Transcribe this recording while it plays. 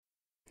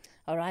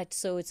All right,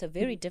 so it's a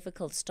very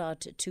difficult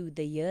start to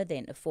the year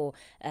then for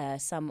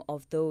some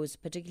of those,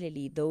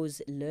 particularly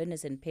those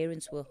learners and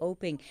parents who are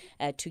hoping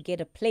to get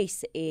a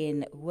place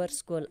in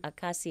Hoerskool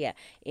Akasia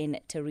in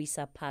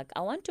Theresa Park.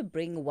 I want to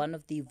bring one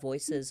of the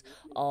voices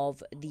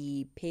of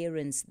the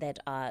parents that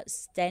are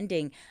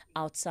standing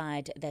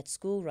outside that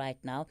school right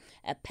now.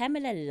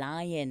 Pamela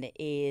Lion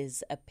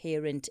is a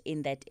parent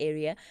in that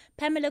area.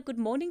 Pamela, good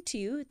morning to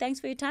you.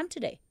 Thanks for your time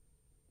today.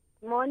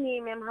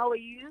 Morning, ma'am. How are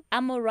you?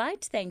 I'm all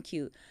right, thank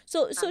you.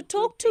 So I'm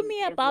talk good, to thank me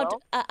you as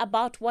well.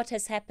 about what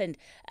has happened.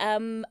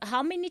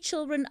 How many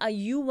children are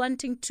you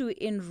wanting to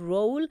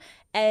enroll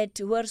at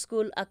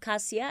Hoerskool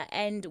Akasia,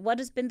 and what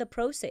has been the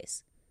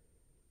process?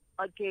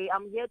 Okay,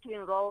 I'm here to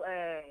enroll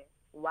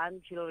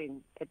one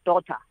children, a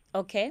daughter.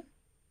 Okay.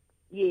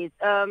 Yes.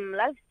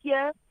 Last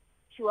year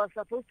she was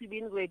supposed to be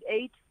in grade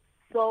 8,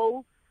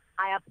 so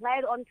I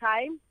applied on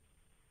time,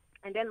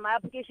 and then my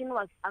application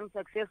was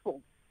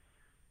unsuccessful.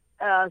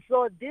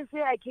 So this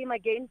year I came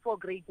again for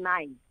grade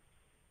 9.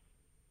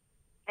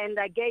 And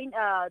again,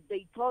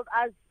 they told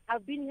us,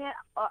 I've been here,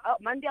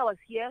 Monday I was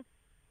here,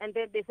 and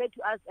then they said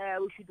to us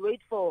we should wait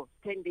for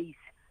 10 days.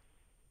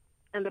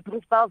 And the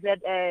principal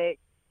said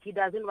he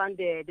doesn't want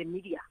the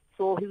media,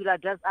 so he will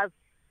address us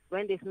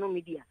when there's no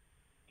media.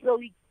 So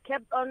we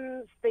kept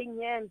on staying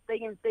here and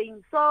staying and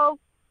staying. So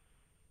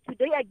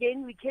today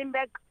again, we came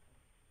back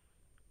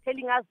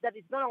telling us that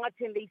it's no longer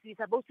 10 days. We're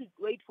supposed to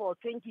wait for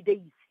 20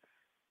 days.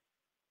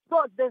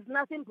 So there's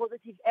nothing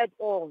positive at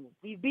all.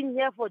 We've been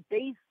here for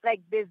days,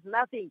 like there's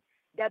nothing.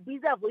 They're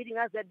busy avoiding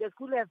us that the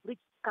school has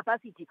reached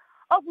capacity,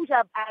 of which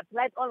I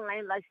applied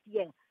online last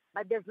year.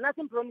 But there's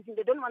nothing promising.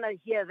 They don't want to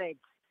hear that.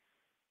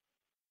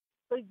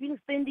 So we've been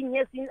standing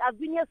here since, I've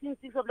been here since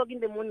 6 o'clock in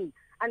the morning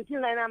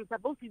until 9. I'm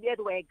supposed to be at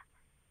work.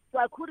 So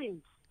I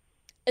couldn't.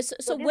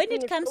 So when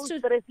it comes to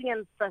stressing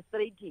and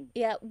frustrating.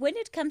 Yeah, when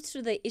it comes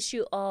to the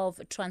issue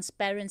of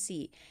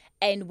transparency,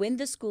 and when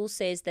the school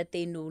says that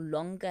they no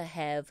longer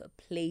have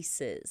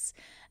places,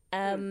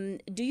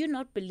 do you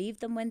not believe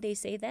them when they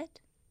say that?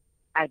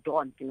 I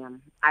don't,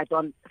 ma'am. I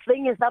don't.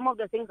 Saying some of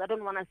the things I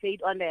don't want to say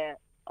it on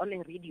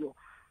the radio.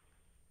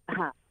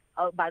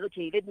 But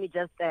okay, let me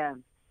just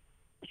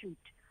shoot.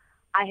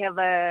 I have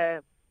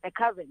a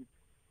cousin.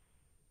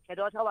 Her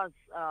daughter was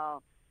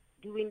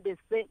doing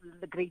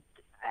the grade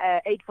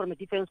 8 from a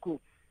different school.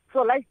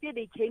 So last year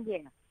they came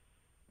here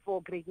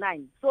for grade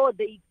 9. So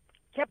they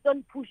kept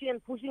on pushing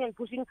and pushing and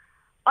pushing.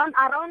 On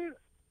around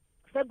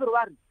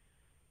February,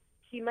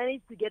 she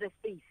managed to get a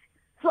space.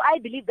 So I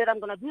believe that I'm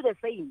going to do the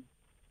same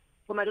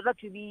for my daughter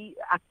to be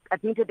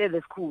admitted at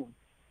the school.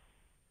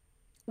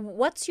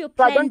 What's your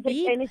So I plan don't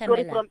B, take any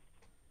story Pamela?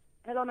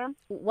 Hello, ma'am?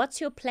 What's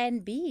your plan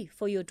B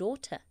for your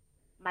daughter?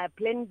 My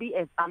plan B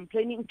is I'm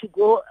planning to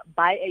go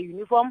buy a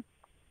uniform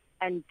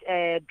and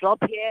drop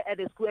here at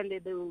the school, and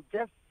they will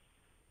just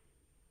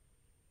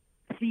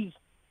see,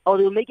 or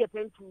they'll make a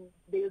plan to,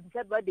 they'll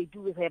decide what they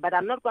do with her. But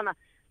I'm not going to,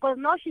 because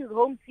now she's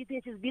home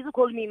sitting, she's busy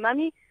calling me,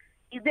 Mommy,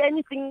 is there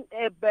anything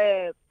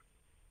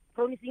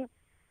promising?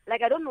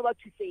 Like, I don't know what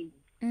to say.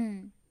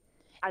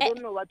 I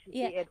don't know what to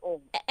say at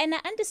all. And I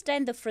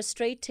understand the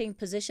frustrating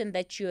position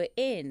that you're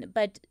in,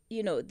 but,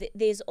 you know,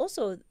 there's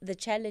also the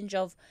challenge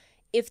of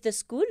if the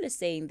school is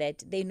saying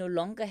that they no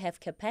longer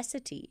have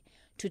capacity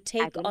to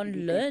take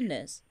on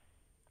learners.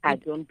 I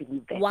don't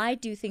believe that. Why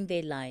do you think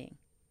they're lying?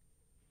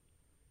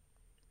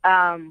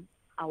 I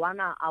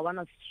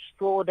wanna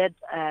show that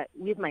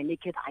with my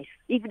naked eyes.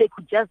 If they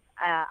could just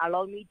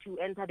allow me to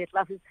enter the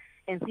classes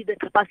and see the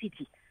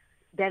capacity,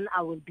 then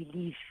I will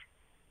believe.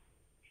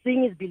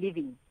 Seeing is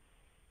believing.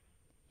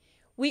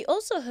 We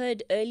also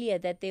heard earlier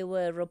that there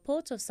were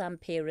reports of some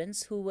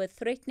parents who were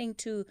threatening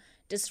to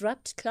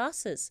disrupt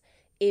classes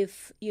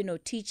if, you know,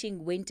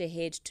 teaching went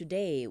ahead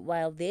today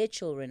while their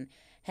children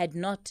had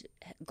not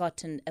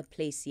gotten a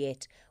place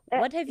yet.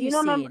 What have you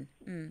seen?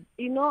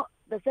 You know,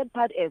 the sad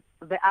part is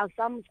there are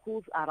some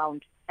schools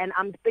around, and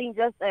I'm staying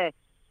just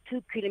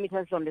 2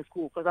 kilometers from the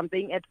school because I'm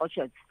staying at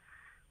Orchards.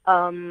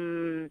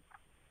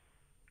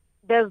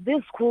 There's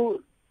this school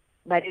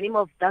by the name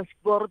of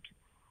Dashboard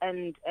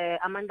and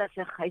Amanda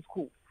Sheikh High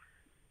School.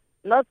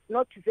 Not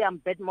to say I'm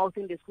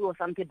bad-mouthing the school or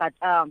something, but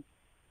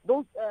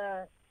those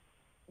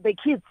the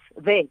kids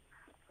there,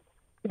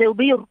 they'll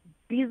be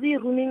busy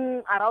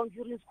roaming around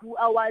during school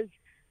hours,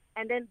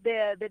 and then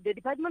the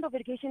Department of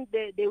Education,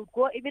 they would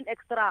go even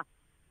extra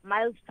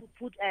miles to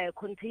put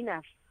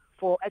containers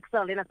for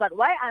extra learners. But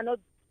why are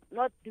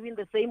not doing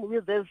the same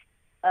with this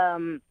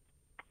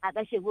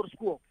Akasia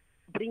school,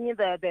 bringing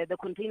the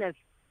containers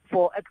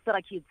for extra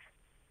kids?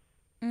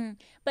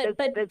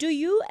 But do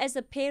you as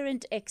a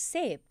parent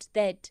accept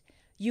that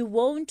you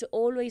won't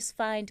always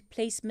find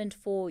placement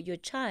for your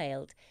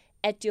child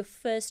at your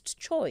first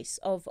choice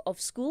of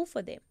school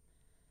for them?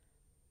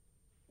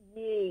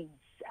 Yes,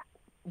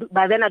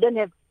 but then I don't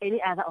have any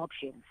other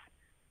options.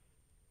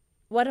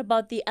 What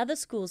about the other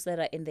schools that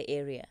are in the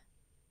area?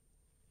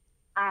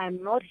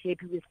 I'm not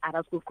happy with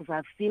other schools because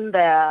I've seen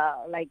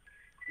the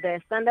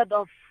standard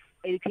of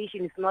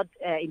education is not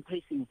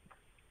impressive.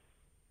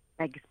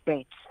 Like, it's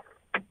bad.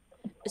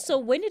 So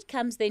when it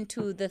comes then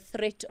to the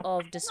threat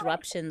of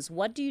disruptions,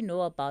 what do you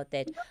know about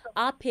that?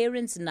 Are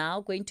parents now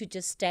going to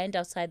just stand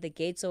outside the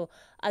gates, or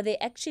are they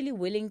actually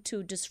willing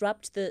to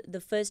disrupt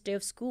the first day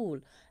of school?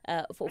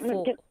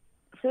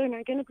 Sorry,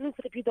 ma'am, can you please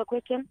repeat the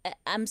question?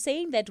 I'm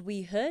saying that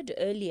we heard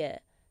earlier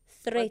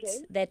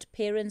threats that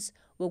parents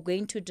were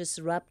going to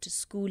disrupt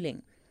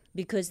schooling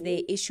because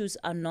their issues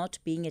are not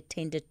being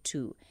attended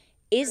to.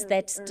 Is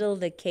that still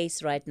the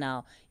case right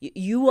now?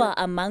 You are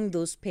among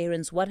those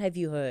parents. What have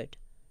you heard?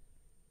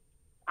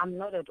 I'm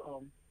not at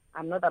all.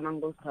 I'm not among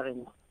those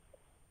parents.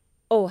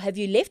 Oh, have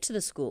you left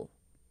the school?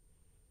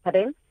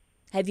 Pardon?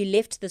 Have you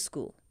left the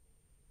school?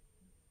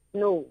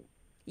 No.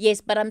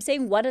 Yes, but I'm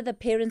saying, what are the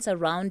parents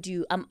around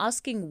you? I'm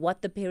asking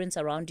what the parents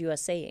around you are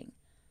saying.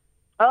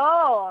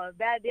 Oh,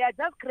 they are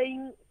just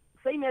crying,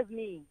 same as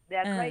me. They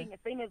are crying,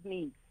 same as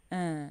me.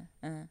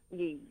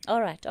 Yes.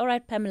 All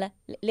right, Pamela.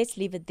 Let's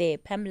leave it there.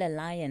 Pamela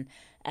Lion,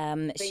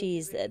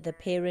 she's the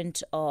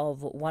parent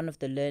of one of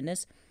the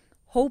learners,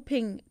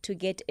 hoping to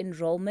get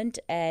enrollment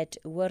at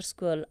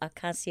Hoerskool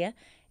Akasia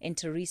in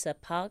Theresa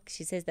Park.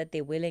 She says that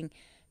they're willing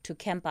to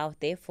camp out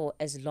there for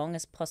as long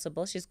as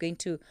possible. She's going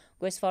to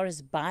go as far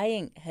as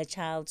buying her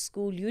child's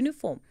school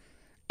uniform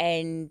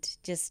and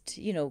just,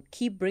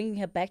 keep bringing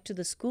her back to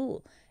the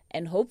school.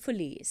 And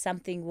hopefully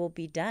something will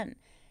be done.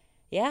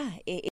 Yeah,